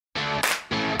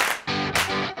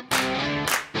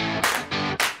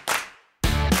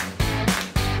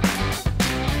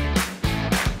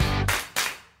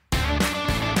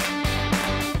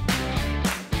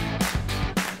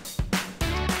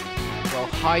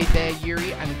Hi there,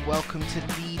 Yurii, and welcome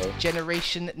to Lead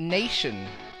Generation Nation.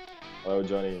 Hello,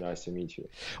 Johnny. Nice to meet you.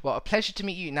 Well, a pleasure to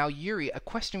meet you. Now, Yurii, a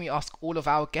question we ask all of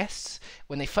our guests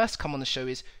when they first come on the show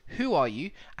is, who are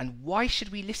you, and why should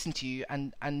we listen to you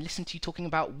and listen to you talking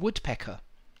about Woodpecker?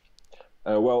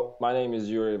 Well, my name is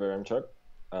Yurii Veremchuk,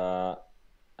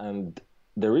 and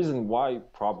the reason why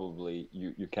probably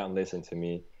you can't listen to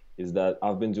me is that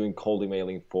I've been doing cold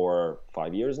emailing for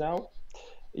 5 years now.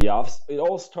 Yeah, it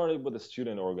all started with a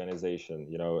student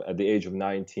organization. At the age of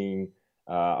 19,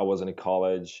 I was in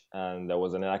college and I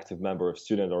was an active member of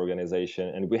student organization,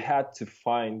 and we had to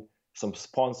find some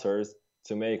sponsors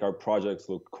to make our projects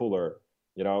look cooler,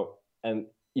 and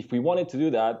if we wanted to do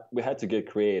that, we had to get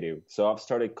creative. So I've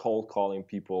started cold calling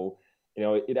people.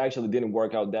 It actually didn't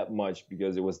work out that much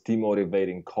because it was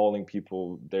demotivating calling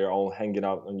people. They're all hanging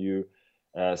out on you.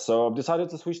 So I've decided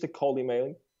to switch to cold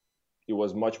emailing. It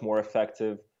was much more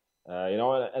effective, and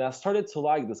I started to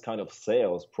like this kind of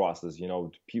sales process,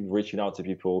 people reaching out to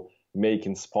people,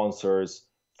 making sponsors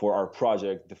for our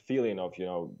project, the feeling of,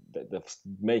 the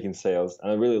making sales,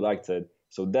 and I really liked it.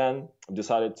 So then I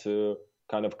decided to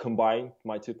kind of combine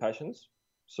my two passions.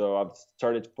 So I've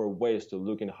started for ways to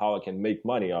look in how I can make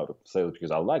money out of sales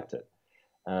because I liked it.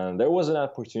 And there was an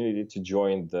opportunity to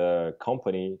join the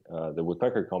company, the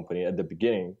Woodpecker company, at the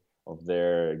beginning of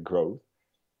their growth.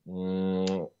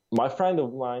 My friend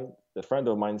of mine, the friend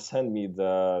of mine, sent me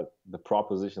the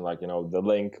proposition, like the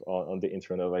link on the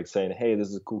internet, like saying, "Hey, this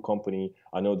is a cool company.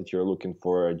 I know that you're looking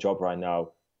for a job right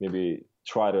now. Maybe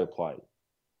try to apply."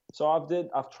 So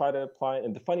I've tried to apply,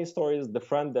 and the funny story is the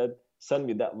friend that sent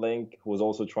me that link was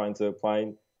also trying to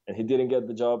apply, and he didn't get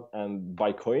the job, and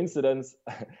by coincidence,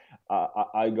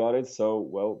 I got it.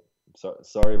 So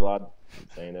sorry, Vlad, I'm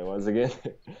saying it once again.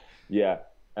 Yeah,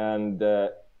 and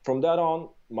from that on,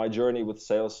 my journey with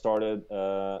sales started,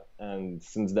 and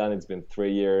since then it's been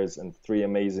 3 years and 3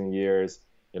 amazing years.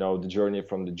 The journey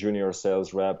from the junior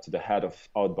sales rep to the head of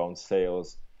outbound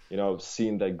sales.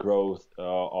 Seeing that growth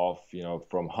of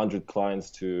from 100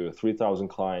 clients to 3,000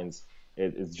 clients,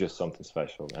 it's just something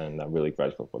special, and I'm really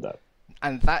grateful for that.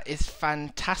 And that is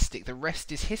fantastic. The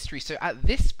rest is history. So at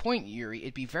this point, Yurii,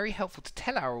 it'd be very helpful to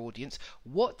tell our audience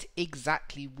what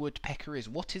exactly Woodpecker is.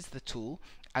 What is the tool?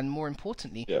 And more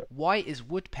importantly, Yeah. why is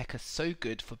Woodpecker so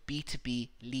good for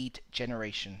B2B lead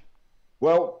generation?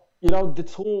 Well, the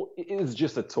tool is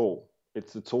just a tool.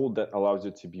 It's a tool that allows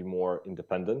you to be more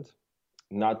independent,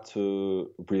 not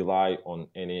to rely on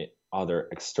any other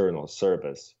external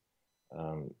service.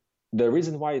 The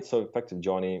reason why it's so effective,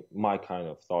 Johnny, my kind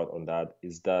of thought on that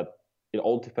is that it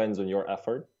all depends on your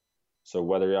effort. So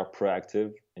whether you are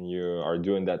proactive and you are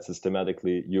doing that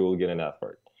systematically, you will get an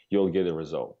effort. You'll get a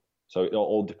result. So it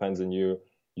all depends on you.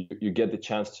 You get the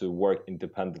chance to work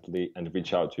independently and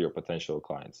reach out to your potential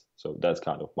clients. So that's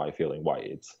kind of my feeling why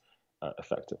it's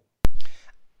effective.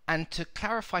 And to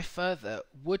clarify further,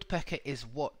 Woodpecker is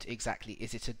what exactly?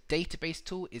 Is it a database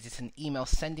tool? Is it an email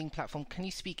sending platform? Can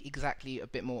you speak exactly a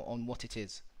bit more on what it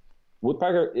is?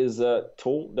 Woodpecker is a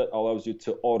tool that allows you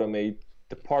to automate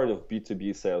the part of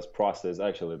B2B sales process,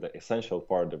 actually the essential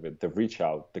part of it, the reach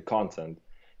out, the content.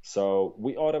 So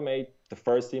we automate the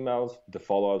first emails, the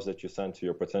follow-ups that you send to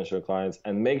your potential clients,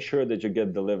 and make sure that you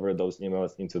get delivered those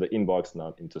emails into the inbox,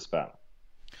 not into spam.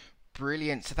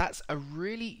 Brilliant. So that's a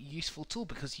really useful tool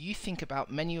because you think about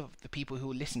many of the people who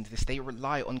will listen to this, they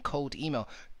rely on cold email.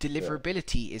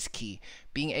 Deliverability is key.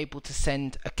 Being able to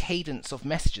send a cadence of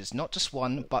messages, not just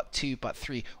one, but two, but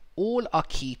three, all are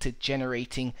key to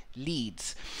generating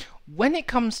leads. When it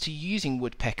comes to using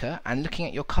Woodpecker and looking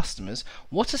at your customers,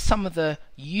 what are some of the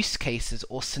use cases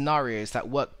or scenarios that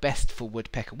work best for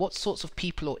Woodpecker? What sorts of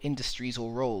people or industries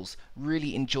or roles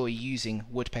really enjoy using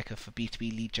Woodpecker for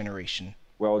B2B lead generation?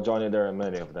 Well, Johnny, there are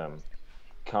many of them.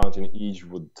 Counting each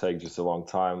would take just a long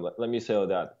time. Let me say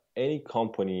that any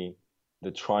company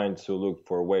that's trying to look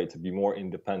for a way to be more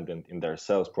independent in their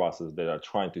sales process, that are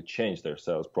trying to change their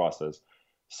sales process,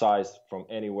 size from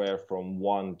anywhere from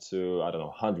 1 to, I don't know,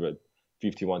 100,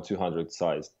 51, 200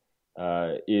 size,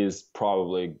 is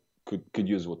probably could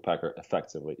use Woodpecker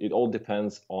effectively. It all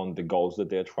depends on the goals that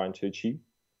they're trying to achieve.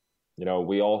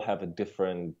 We all have a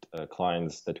different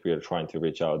clients that we are trying to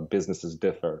reach out. Businesses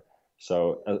differ.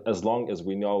 So as long as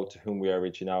we know to whom we are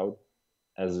reaching out,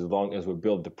 as long as we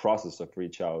build the process of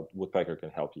reach out, Woodpecker can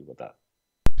help you with that.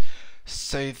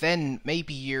 So then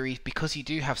maybe, Yurii, because you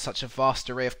do have such a vast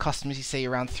array of customers, you say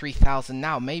around 3,000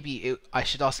 now, I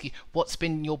should ask you, what's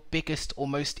been your biggest or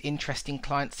most interesting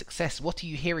client success? What are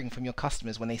you hearing from your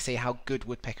customers when they say how good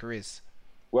Woodpecker is?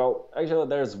 Well, actually,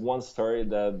 there's one story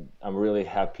that I'm really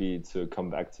happy to come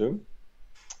back to.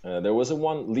 There was a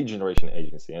one lead generation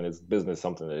agency, and it's business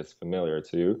something that is familiar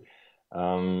to you,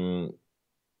 um,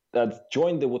 that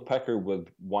joined the Woodpecker with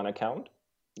one account.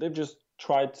 They've just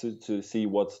tried to see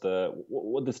what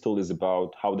this tool is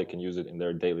about, how they can use it in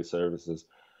their daily services.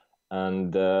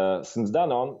 And since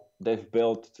then on, they've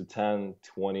built to 10,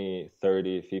 20,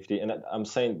 30, 50. And I'm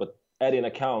saying, but adding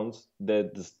accounts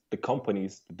that the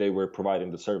companies they were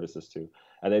providing the services to.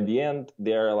 And at the end,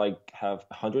 they're like have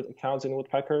 100 accounts in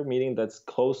Woodpecker, meaning that's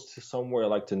close to somewhere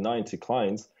like to 90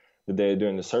 clients that they're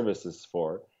doing the services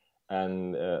for.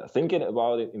 And thinking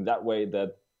about it in that way,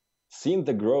 that seeing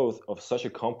the growth of such a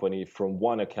company from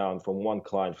one account, from one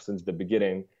client since the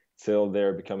beginning till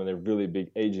they're becoming a really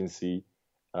big agency,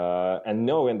 and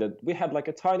knowing that we had like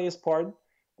a tiniest part,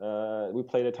 we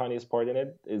played a tiniest part in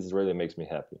it, is really makes me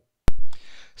happy.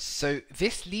 So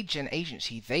this lead gen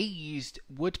agency, they used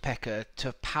Woodpecker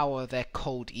to power their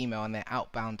cold email and their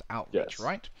outbound outreach, Yes,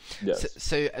 right? So, yes,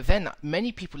 so then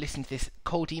many people listen to this.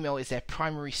 Cold email is their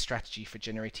primary strategy for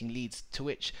generating leads. To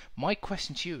which my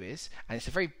question to you is, and it's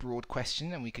a very broad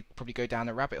question, and we could probably go down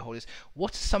a rabbit hole, is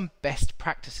what are some best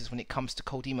practices when it comes to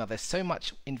cold email? There's so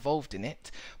much involved in it,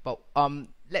 but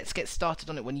let's get started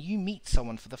on it. When you meet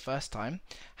someone for the first time,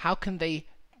 how can they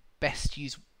best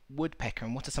use Woodpecker,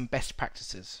 and what are some best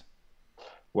practices?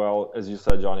 Well, as you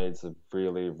said, Johnny, it's a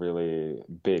really, really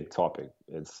big topic.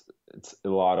 It's a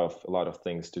lot of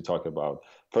things to talk about.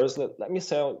 First, let me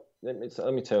tell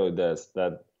you this,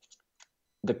 that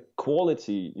the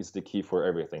quality is the key for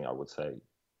everything, I would say.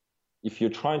 If you're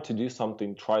trying to do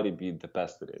something, try to be the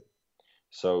best at it.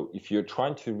 So if you're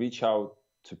trying to reach out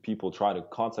to people, try to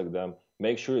contact them,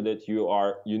 make sure that you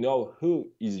know who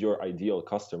is your ideal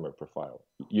customer profile.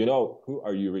 You know who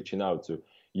are you reaching out to.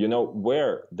 You know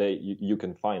where you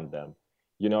can find them.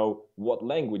 You know what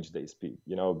language they speak.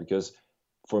 You know, because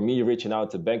for me, reaching out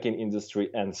to banking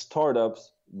industry and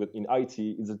startups within IT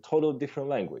is a total different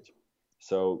language.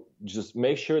 So just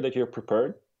make sure that you're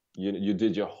prepared. You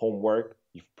did your homework.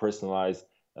 You've personalized.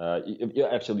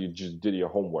 You just did your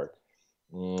homework.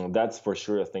 That's for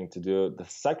sure a thing to do. The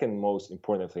second most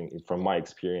important thing, from my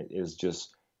experience, is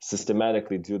just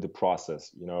systematically do the process.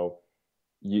 You know,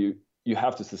 you you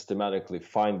have to systematically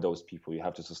find those people. You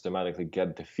have to systematically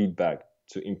get the feedback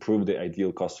to improve the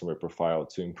ideal customer profile,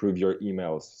 to improve your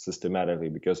emails systematically,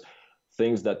 because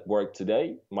things that work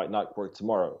today might not work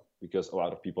tomorrow, because a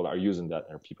lot of people are using that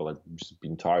and people are just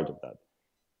being tired of that.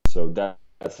 So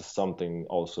that's something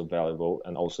also valuable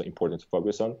and also important to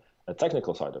focus on. A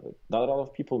technical side of it. Not a lot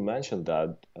of people mention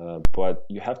that, but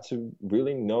you have to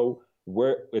really know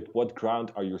where, at what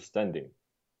ground are you standing.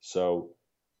 So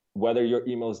whether your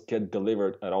emails get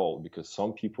delivered at all, because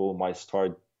some people might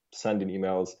start sending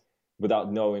emails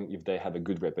without knowing if they have a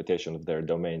good reputation of their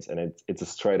domains, and it's a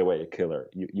straight away a killer.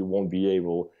 You won't be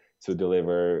able to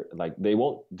deliver, like the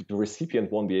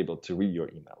recipient won't be able to read your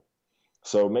email.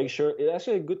 So make sure, it's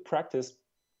actually a good practice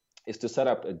is to set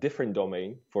up a different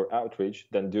domain for outreach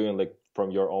than doing like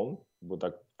from your own. With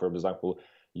like, for example,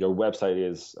 your website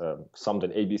is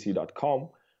somethingabc.com,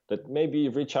 that maybe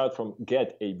reach out from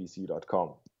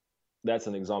getabc.com. That's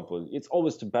an example. It's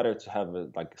always better to have a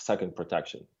like second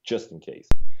protection just in case.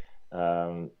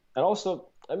 And also,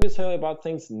 let me tell you about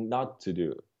things not to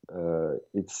do.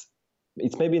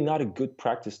 It's maybe not a good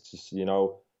practice to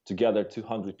to gather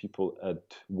 200 people at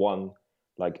one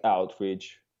like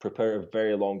outreach, prepare a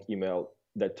very long email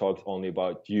that talks only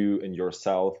about you and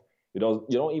yourself. You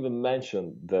don't even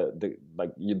mention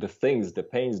the things, the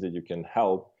pains that you can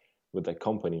help with the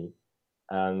company,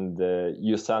 and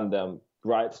you send them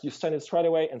right. You send it straight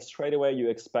away, and straight away you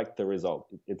expect the result.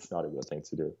 It's not a good thing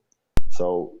to do.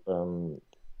 So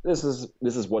this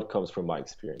is what comes from my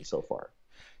experience so far.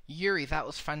 Yurii, that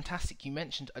was fantastic. You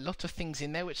mentioned a lot of things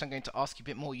in there, which I'm going to ask you a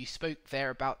bit more. You spoke there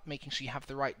about making sure you have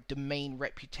the right domain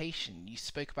reputation. You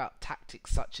spoke about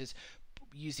tactics such as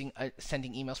using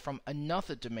sending emails from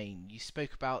another domain. You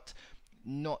spoke about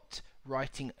not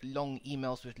writing long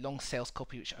emails with long sales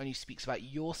copy which only speaks about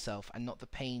yourself and not the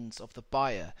pains of the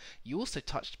buyer. You also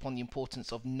touched upon the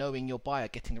importance of knowing your buyer,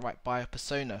 getting the right buyer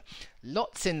persona.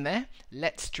 Lots in there.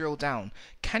 Let's drill down.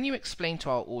 Can you explain to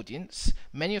our audience,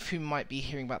 many of whom might be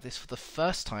hearing about this for the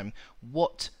first time,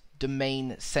 what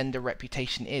domain sender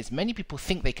reputation is? Many people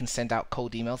think they can send out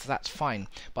cold emails, that's fine,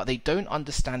 but they don't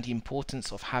understand the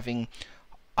importance of having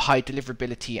high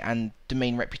deliverability and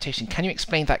domain reputation. Can you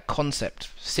explain that concept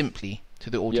simply to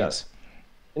the audience?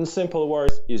 Yes. In simple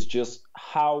words, is just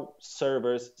how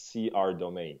servers see our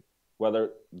domain.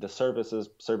 Whether the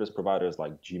service providers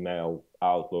like Gmail,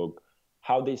 Outlook,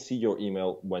 how they see your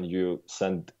email when you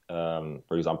send,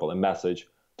 for example, a message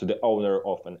to the owner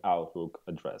of an Outlook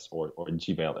address or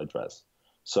Gmail address.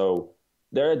 So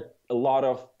there are a lot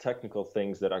of technical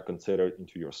things that are considered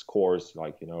into your scores,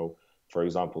 like, for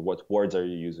example, what words are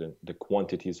you using, the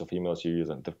quantities of emails you're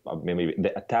using, maybe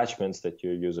the attachments that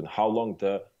you're using, how long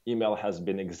the email has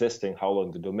been existing, how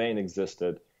long the domain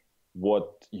existed,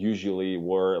 what usually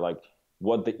were like,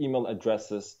 what the email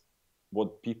addresses,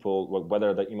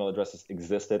 whether the email addresses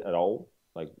existed at all.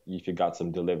 Like if you got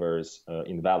some delivers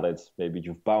invalids, maybe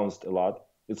you've bounced a lot.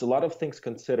 It's a lot of things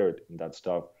considered in that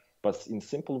stuff. But in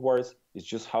simple words, it's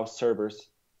just how servers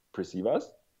perceive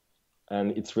us.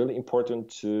 And it's really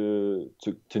important to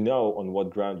know on what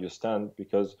ground you stand,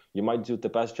 because you might do the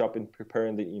best job in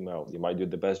preparing the email. You might do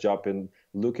the best job in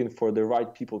looking for the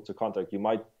right people to contact. You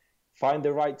might find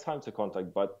the right time to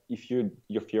contact. But if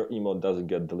your email doesn't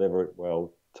get delivered,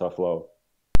 well, tough love.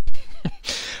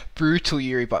 Brutal,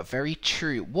 Yurii, but very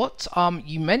true. What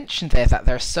you mentioned there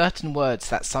are certain words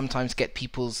that sometimes get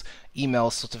people's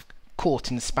emails sort of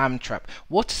caught in the spam trap.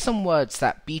 What are some words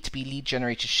that B2B lead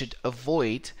generators should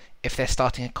avoid if they're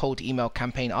starting a cold email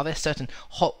campaign? Are there certain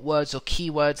hot words or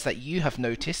keywords that you have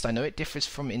noticed, I know it differs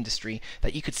from industry,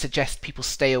 that you could suggest people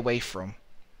stay away from?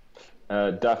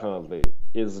 Definitely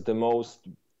is the most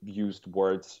used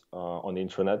words on the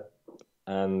internet.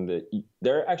 And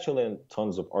there are actually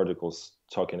tons of articles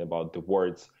talking about the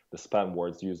spam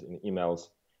words used in emails.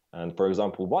 And for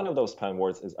example, one of those spam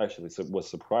words was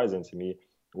surprising to me,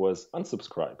 was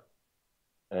unsubscribe.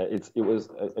 A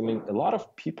lot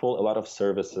of people, a lot of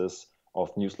services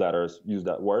of newsletters use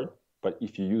that word, but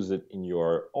if you use it in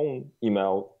your own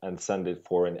email and send it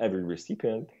for every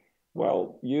recipient,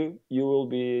 well, you'll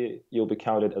be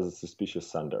counted as a suspicious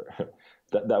sender.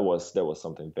 that was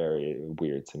something very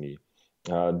weird to me.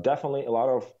 Definitely a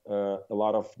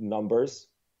lot of numbers,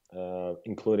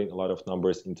 including a lot of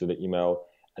numbers into the email,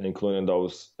 and including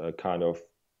those kind of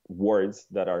words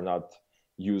that are not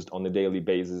used on a daily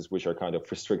basis, which are kind of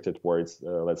restricted words,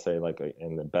 let's say like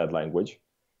in a bad language.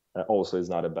 Also, is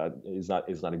not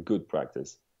a good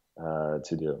practice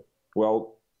to do.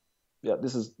 Well, yeah,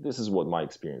 this is what my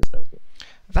experience definitely.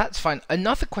 That's fine.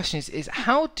 Another question is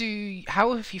how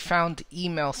have you found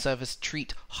email servers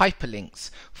treat hyperlinks?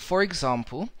 For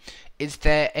example, is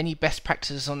there any best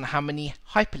practices on how many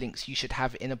hyperlinks you should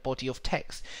have in a body of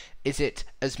text? Is it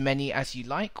as many as you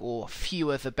like, or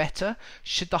fewer the better?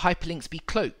 Should the hyperlinks be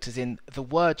cloaked, as in the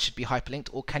word should be hyperlinked,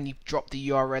 or can you drop the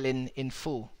URL in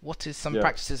full? What is some Yeah,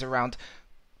 practices around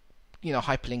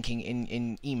hyperlinking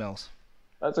in emails?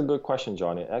 that's a good question,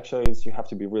 Johnny. Actually, you have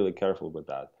to be really careful with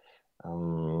that.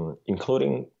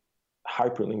 Including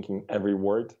hyperlinking every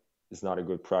word is not a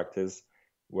good practice.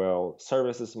 Well,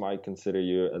 services might consider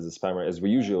you as a spammer, as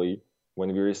we usually,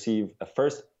 when we receive a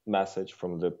first message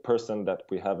from the person that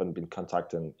we haven't been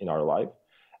contacting in our life,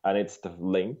 and it's the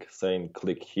link saying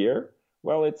click here.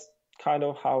 Well, it's kind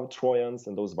of how Trojans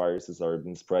and those viruses are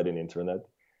being spread in internet.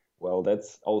 Well,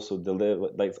 that's also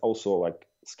like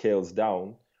scales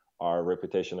down our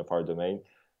reputation of our domain.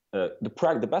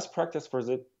 The best practice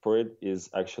for it is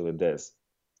actually this: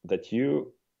 that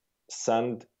you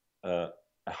send a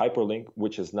hyperlink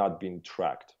which has not been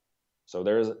tracked. So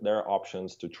there are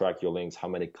options to track your links, how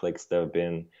many clicks there have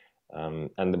been,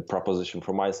 and the proposition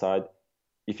from my side: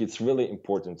 if it's really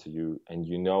important to you and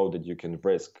you know that you can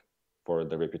risk for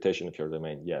the reputation of your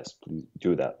domain, yes, please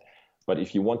do that. But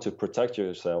if you want to protect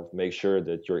yourself, make sure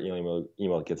that your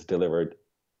email gets delivered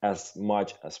as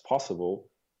much as possible.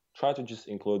 Try to just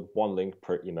include one link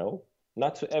per email,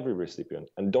 not to every recipient,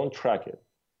 and don't track it.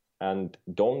 And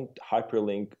don't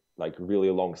hyperlink like really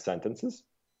long sentences.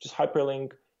 Just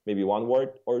hyperlink maybe one word,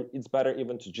 or it's better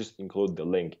even to just include the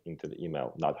link into the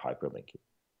email, not hyperlink it.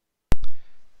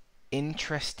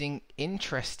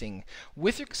 Interesting.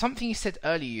 With something you said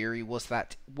earlier, Yurii, was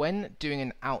that when doing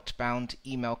an outbound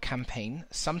email campaign,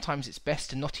 sometimes it's best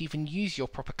to not even use your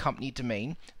proper company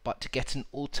domain, but to get an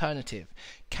alternative.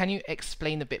 Can you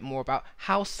explain a bit more about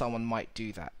how someone might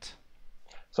do that?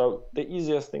 So the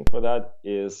easiest thing for that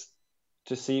is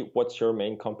to see what's your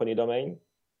main company domain.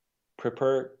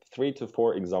 Prepare 3 to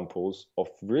 4 examples of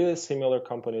really similar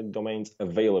company domains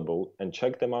available and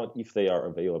check them out if they are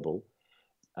available.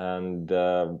 And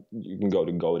you can go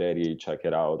to GoDaddy, check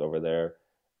it out over there.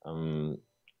 And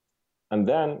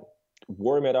then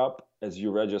warm it up as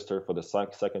you register for the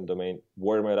second domain.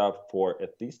 Warm it up for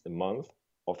at least a month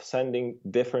of sending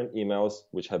different emails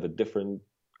which have a different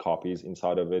copies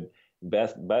inside of it.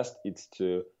 Best it's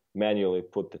to manually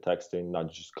put the text in,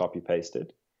 not just copy paste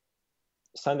it.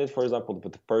 Send it, for example, for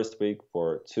the first week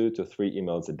for 2 to 3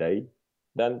 emails a day.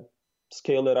 Then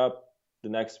scale it up the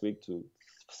next week to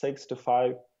 6 to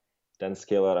 5, then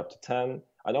scale it up to 10.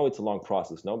 I know it's a long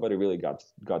process. Nobody really got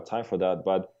time for that,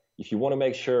 but if you want to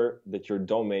make sure that your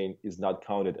domain is not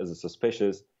counted as a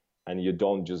suspicious and you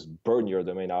don't just burn your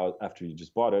domain out after you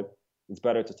just bought it, it's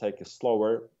better to take it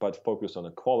slower but focus on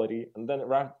the quality. And then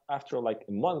after like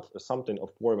a month or something of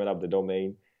warming up the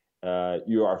domain,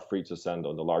 you are free to send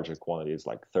on the larger quantities,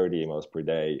 like 30 emails per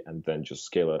day, and then just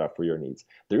scale it up for your needs.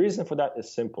 The reason for that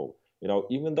is simple.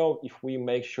 Even though if we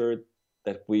make sure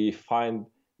that we find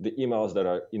the emails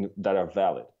that are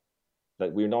valid,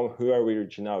 that we know who are we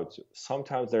reaching out to,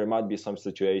 sometimes there might be some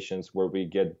situations where we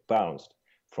get bounced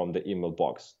from the email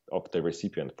box of the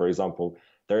recipient. For example,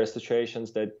 there are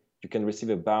situations that you can receive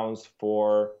a bounce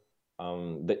for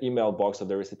the email box of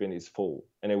the recipient is full,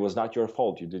 and it was not your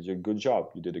fault. You did your good job.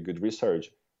 You did a good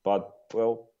research, but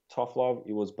well, tough love,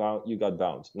 it was bound. You got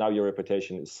bounced. Now your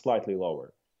reputation is slightly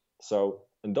lower. So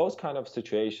in those kind of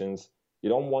situations, you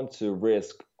don't want to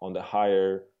risk on the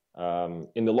higher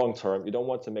in the long term. You don't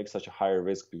want to make such a higher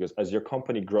risk, because as your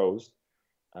company grows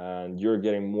and you're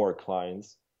getting more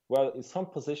clients, well, in some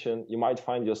position you might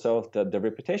find yourself that the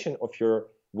reputation of your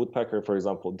Woodpecker, for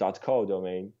example, .co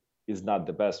domain is not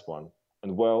the best one.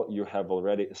 And well, you have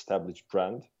already established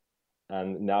brand.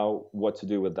 And now what to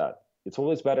do with that? It's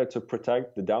always better to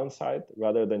protect the downside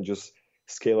rather than just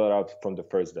scale it out from the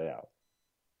first day out.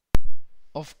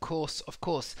 Of course, of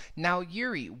course. Now,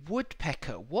 Yurii,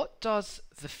 Woodpecker, what does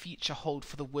the future hold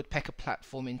for the Woodpecker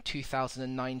platform in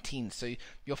 2019? So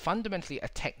you're fundamentally a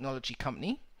technology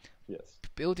company, Yes.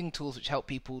 building tools which help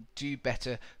people do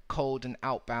better cold and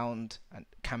outbound and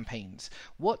campaigns.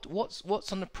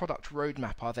 What's on the product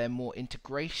roadmap? Are there more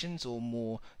integrations or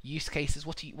more use cases?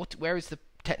 Where is the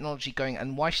technology going,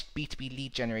 and why should B2B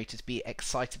lead generators be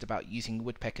excited about using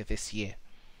Woodpecker this year?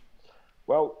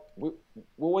 Well,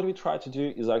 what we try to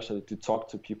do is actually to talk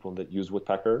to people that use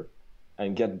Woodpecker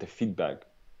and get the feedback.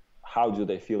 How do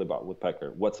they feel about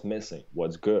Woodpecker? What's missing?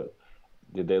 What's good?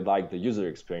 Did they like the user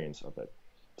experience of it?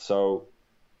 So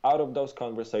out of those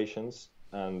conversations,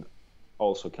 and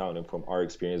also counting from our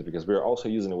experience, because we're also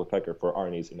using Woodpecker for our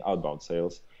needs in outbound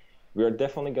sales, we are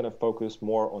definitely going to focus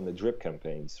more on the drip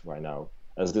campaigns right now.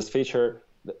 As this feature,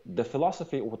 the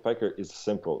philosophy of Woodpecker is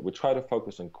simple. We try to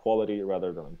focus on quality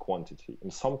rather than on quantity. In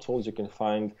some tools you can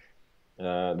find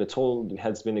the tool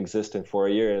has been existing for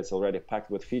a year, it's already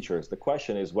packed with features. The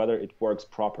question is whether it works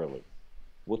properly.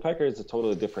 Woodpecker is a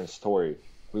totally different story.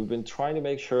 We've been trying to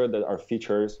make sure that our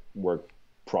features work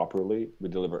properly. We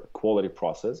deliver a quality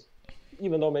process,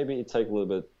 even though maybe it takes a little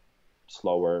bit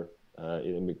slower, a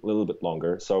little bit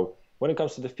longer. So when it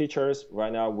comes to the features,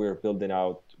 right now we're building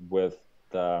out with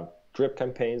the drip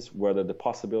campaigns, where the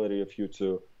possibility of you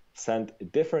to send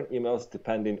different emails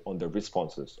depending on the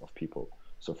responses of people.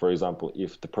 So for example,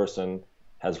 if the person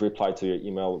has replied to your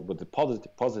email with a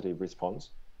positive response,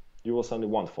 you will send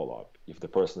one follow-up. If the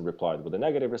person replied with a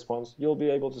negative response, you'll be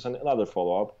able to send another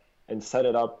follow-up and set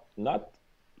it up not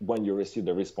when you receive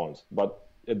the response, but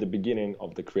at the beginning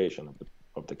of the creation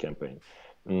of the campaign.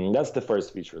 That's the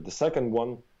first feature. The second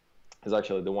one is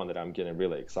actually the one that I'm getting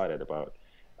really excited about.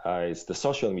 Is the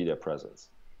social media presence,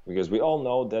 because we all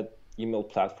know that email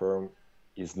platform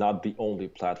is not the only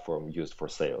platform used for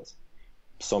sales.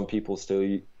 Some people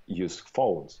still use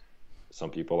phones.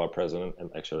 Some people are present, and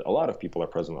actually a lot of people are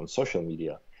present on social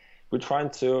media. We're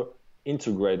trying to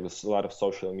integrate with a lot of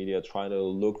social media, trying to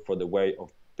look for the way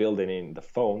of building in the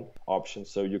phone option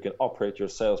so you can operate your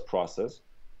sales process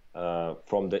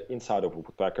from the inside of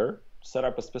Woodpecker, set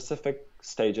up a specific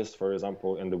stages. For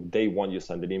example, in the day one you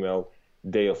send an email,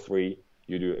 day of 3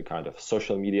 you do a kind of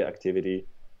social media activity,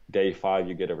 day 5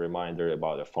 you get a reminder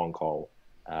about a phone call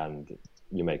and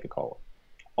you make a call.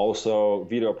 Also,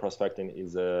 video prospecting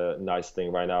is a nice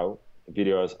thing right now.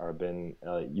 Videos are being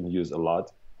used a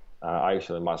lot. I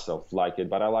actually myself like it,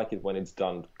 but I like it when it's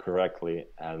done correctly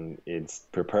and it's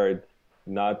prepared,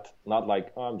 not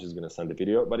like, oh, I'm just going to send a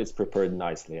video, but it's prepared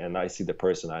nicely and I see the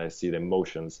person, I see the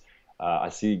emotions, I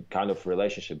see kind of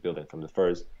relationship building from the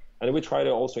first. And we try to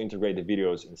also integrate the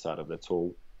videos inside of the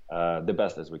tool the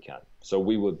best as we can. So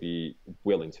we would be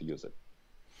willing to use it.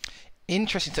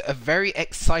 Interesting. So a very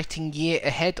exciting year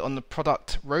ahead on the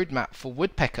product roadmap for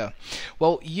Woodpecker.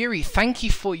 Well, Yurii, thank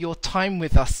you for your time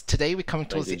with us today. We're coming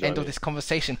towards the end of this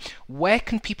conversation. Where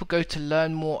can people go to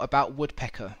learn more about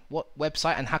Woodpecker? What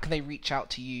website, and how can they reach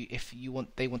out to you if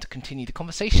they want to continue the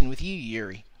conversation with you,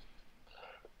 Yurii?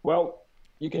 Well,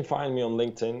 you can find me on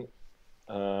LinkedIn.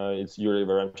 It's Yurii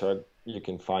Veremchuk. You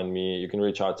can find me. You can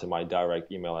reach out to my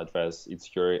direct email address. It's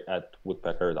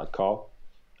yurii@woodpecker.co.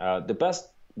 The best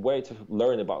way to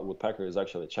learn about Woodpecker is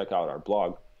actually check out our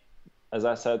blog. As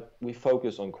I said, we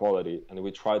focus on quality and we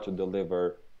try to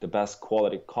deliver the best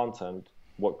quality content,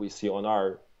 what we see on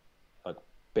our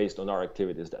based on our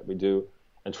activities that we do.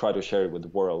 and try to share it with the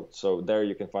world. So there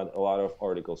you can find a lot of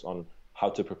articles on how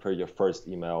to prepare your first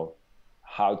email,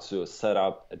 how to set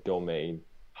up a domain,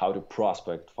 how to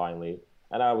prospect finally.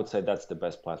 And I would say that's the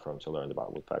best platform to learn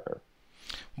about Woodpecker.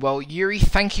 Well, Yurii,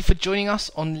 thank you for joining us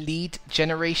on Lead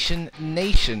Generation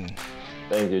Nation.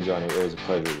 Thank you, Johnny. It was a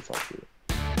pleasure to talk to you.